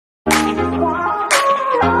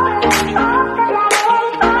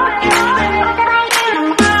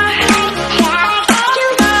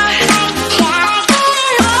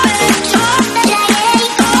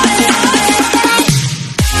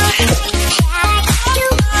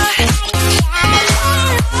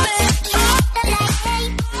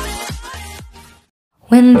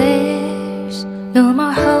When there's no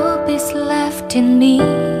more hope is left in me,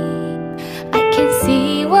 I can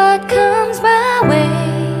see what comes my way,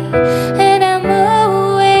 and I'm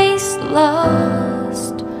always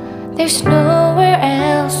lost. There's nowhere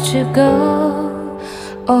else to go.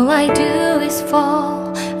 All I do is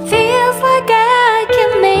fall. Feels like I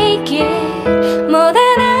can make it more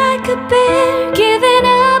than I could bear. Giving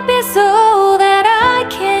up is all that I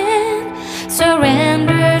can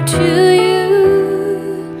surrender to you.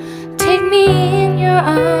 Take me in your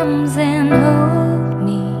arms and hold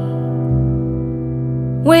me.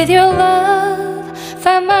 With your love,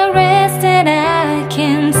 find my rest, and I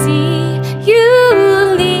can see you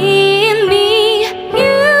lead me.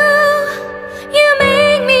 You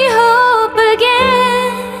make me hope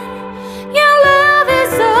again. Your love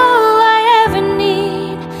is all I ever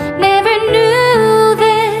need. Never knew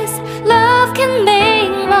this love can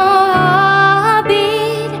make my heart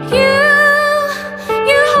beat.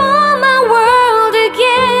 You hold my world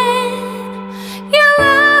again. Your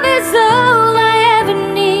love is all I ever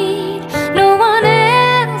need. No one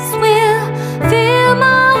else will fill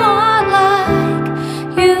my heart.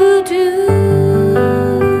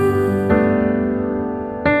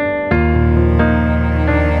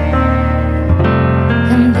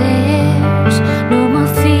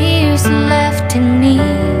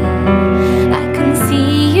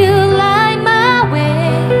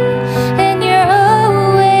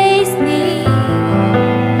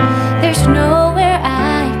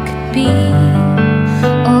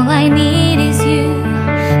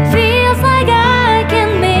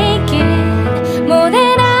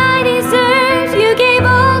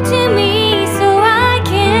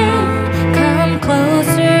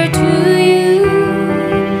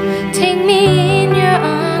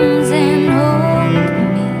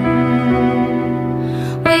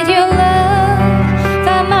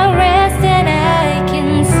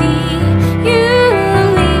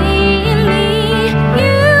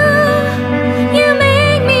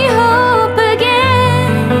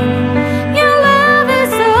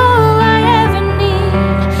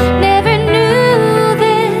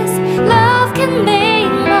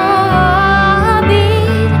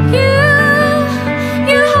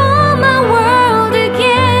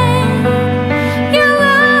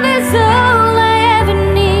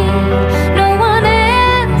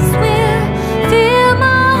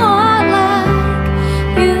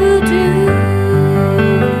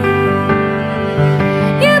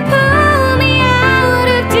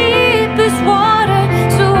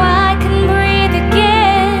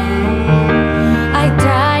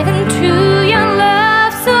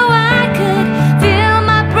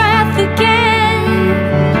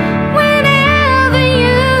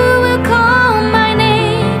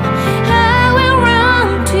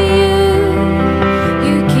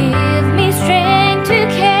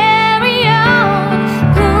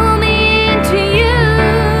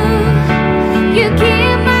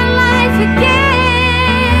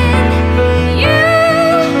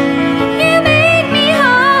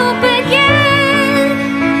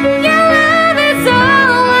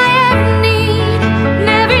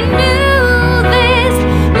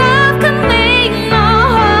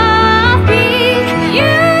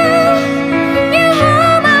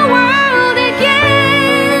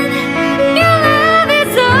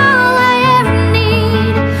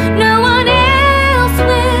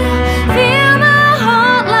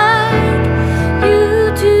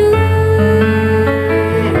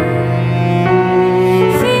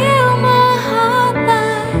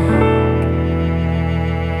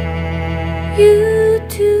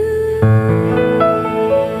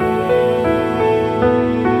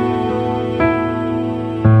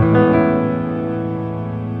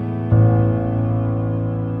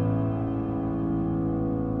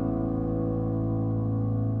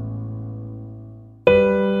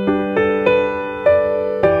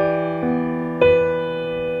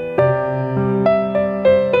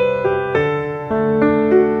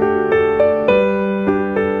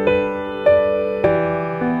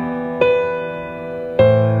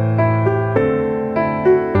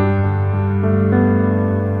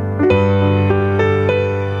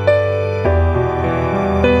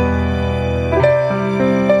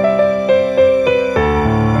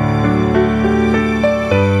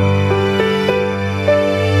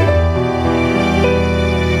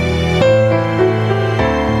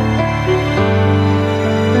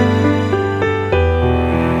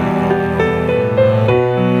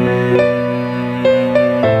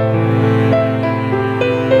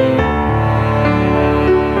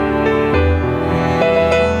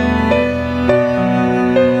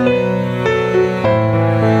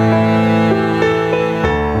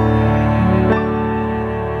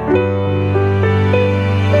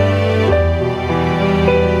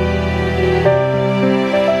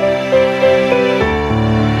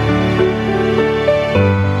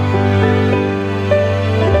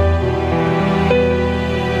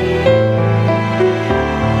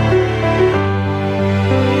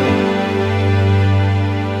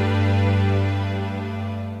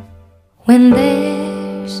 When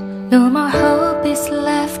there's no more hope is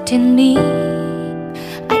left in me,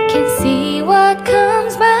 I can see what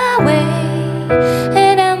comes my way,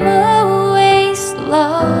 and I'm always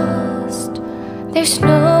lost. There's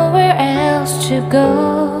nowhere else to go.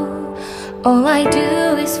 All I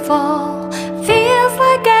do is fall. Feels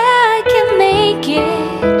like I can make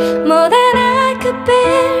it more than I could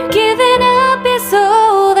bear. Giving up is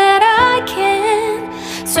all that I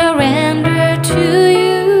can surrender to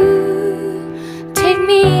you. Take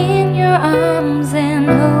me in your arms and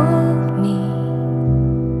hold me.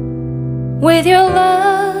 With your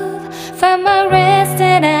love, find my rest,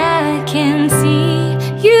 and I can see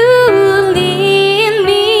you lead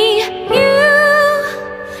me.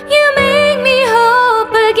 You make me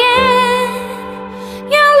hope again.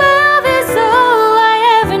 Your love is all I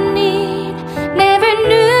ever need. Never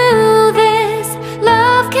knew this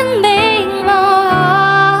love can make my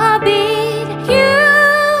heart beat.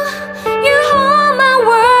 You hold my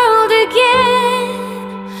world again.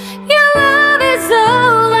 Your love is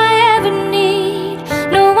all I ever need.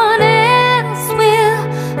 No one else will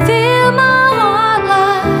fill my heart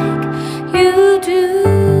like you do.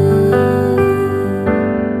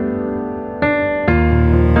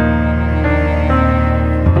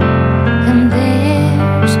 And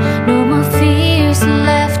there's no more fears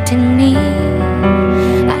left in me.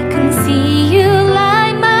 I can see you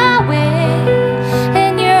light my way,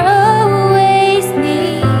 and you're always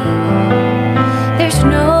near. There's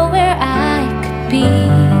nowhere I could be.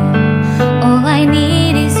 All I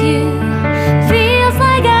need is you. Feels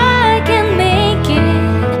like I can make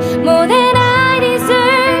it more than I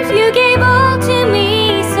deserve. You gave all to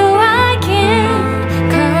me so I can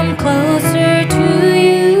come closer to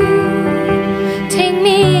you. Take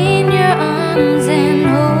me in your arms and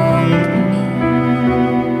hold me.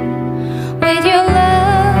 With your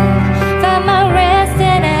love, find my rest,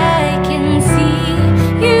 and I can see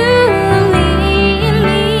you lead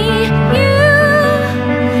me.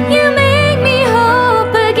 You make me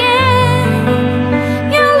hope again.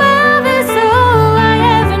 Your love is all I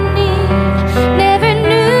ever need. Never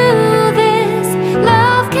knew this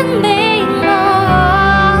love can make my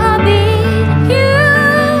heart beat.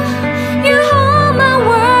 You hold my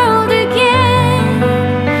world again.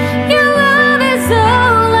 Your love is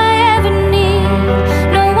all I ever need.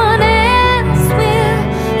 No one else will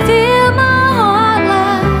fill my heart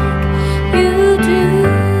like you do.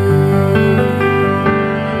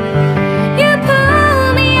 You pull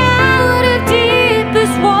me out of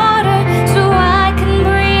deepest water so I can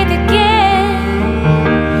breathe again.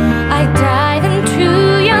 I dive into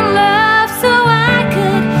your love so I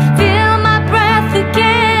could feel my breath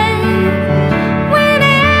again.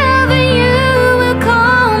 Whenever you will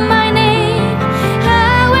call my name,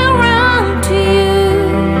 I will run to you.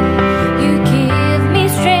 You give me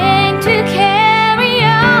strength to carry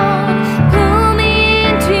on. Pull me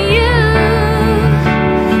into you.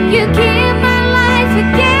 You give my life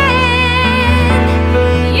again.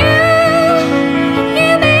 You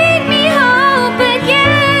make me hope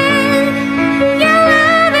again. Your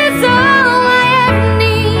love is all I ever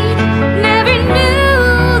need. Never knew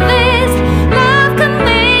this love could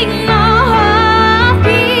make my heart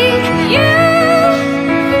beat.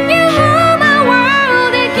 You hold my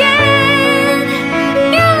world again.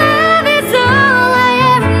 Your love is all I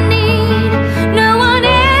ever need. No one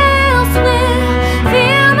else will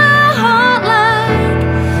fill my heart like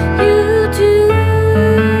you do.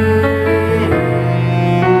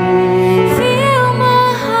 Fill my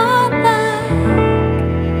heart like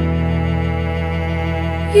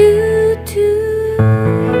you do.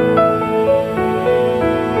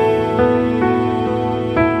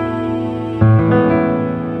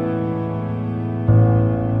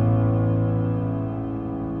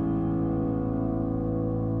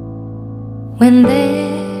 When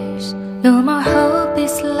there's no more hope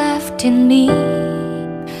is left in me,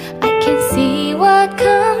 I can see what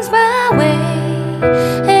comes my way,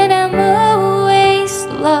 and I'm always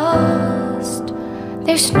lost.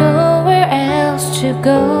 There's nowhere else to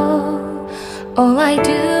go. All I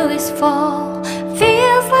do is fall.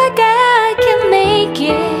 Feels like I can make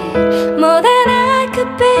it more than I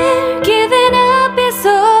could bear. Giving up is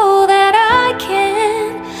all that I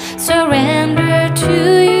can surrender to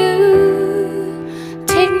you.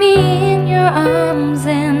 Take me in your arms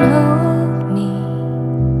and hold me.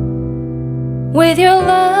 With your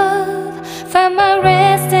love, find my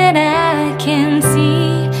rest, and I can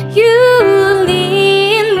see you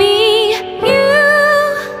lead me.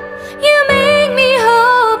 You make me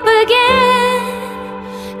hope again.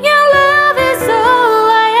 Your love is all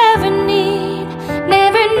I ever need.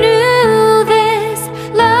 Never knew this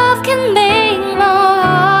love can make my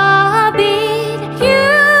heart beat.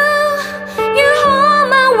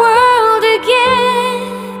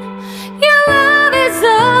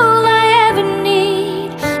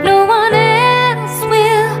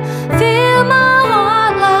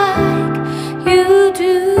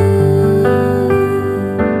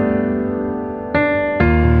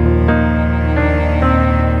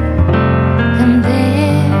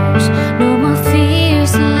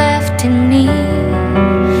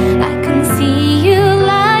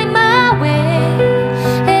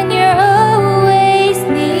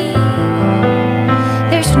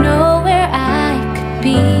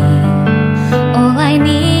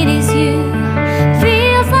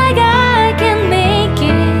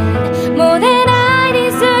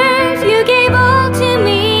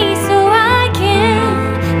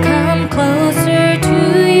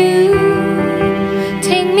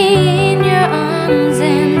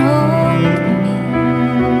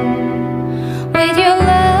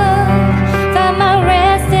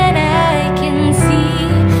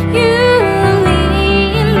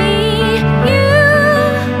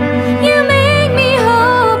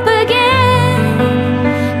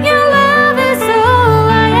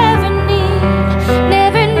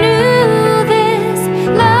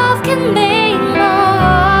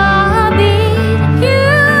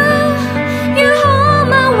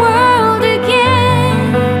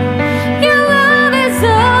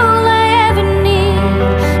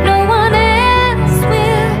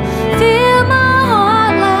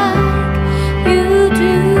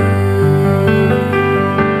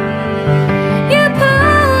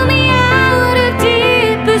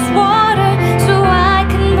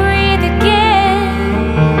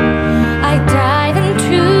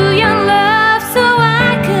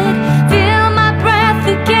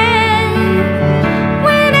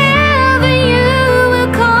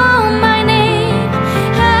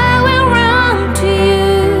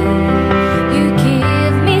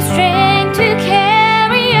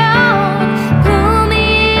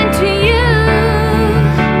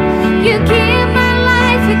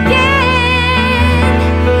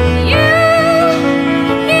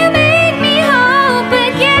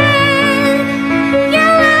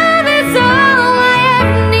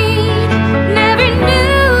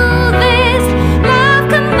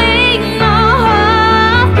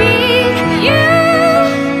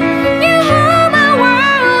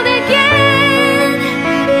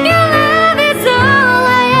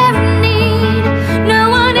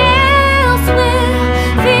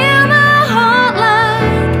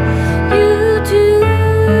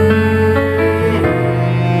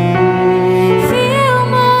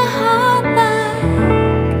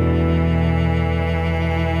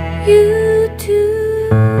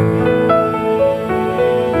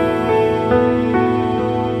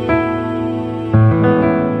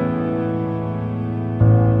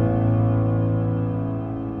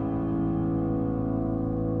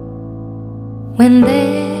 When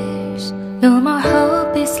there's no more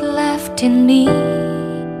hope is left in me,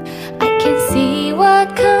 I can see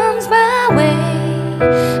what comes my way,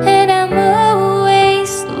 and I'm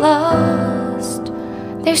always lost.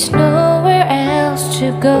 There's nowhere else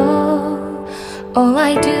to go. All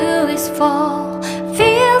I do is fall.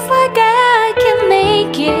 Feels like I can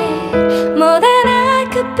make it more than I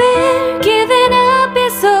could bear.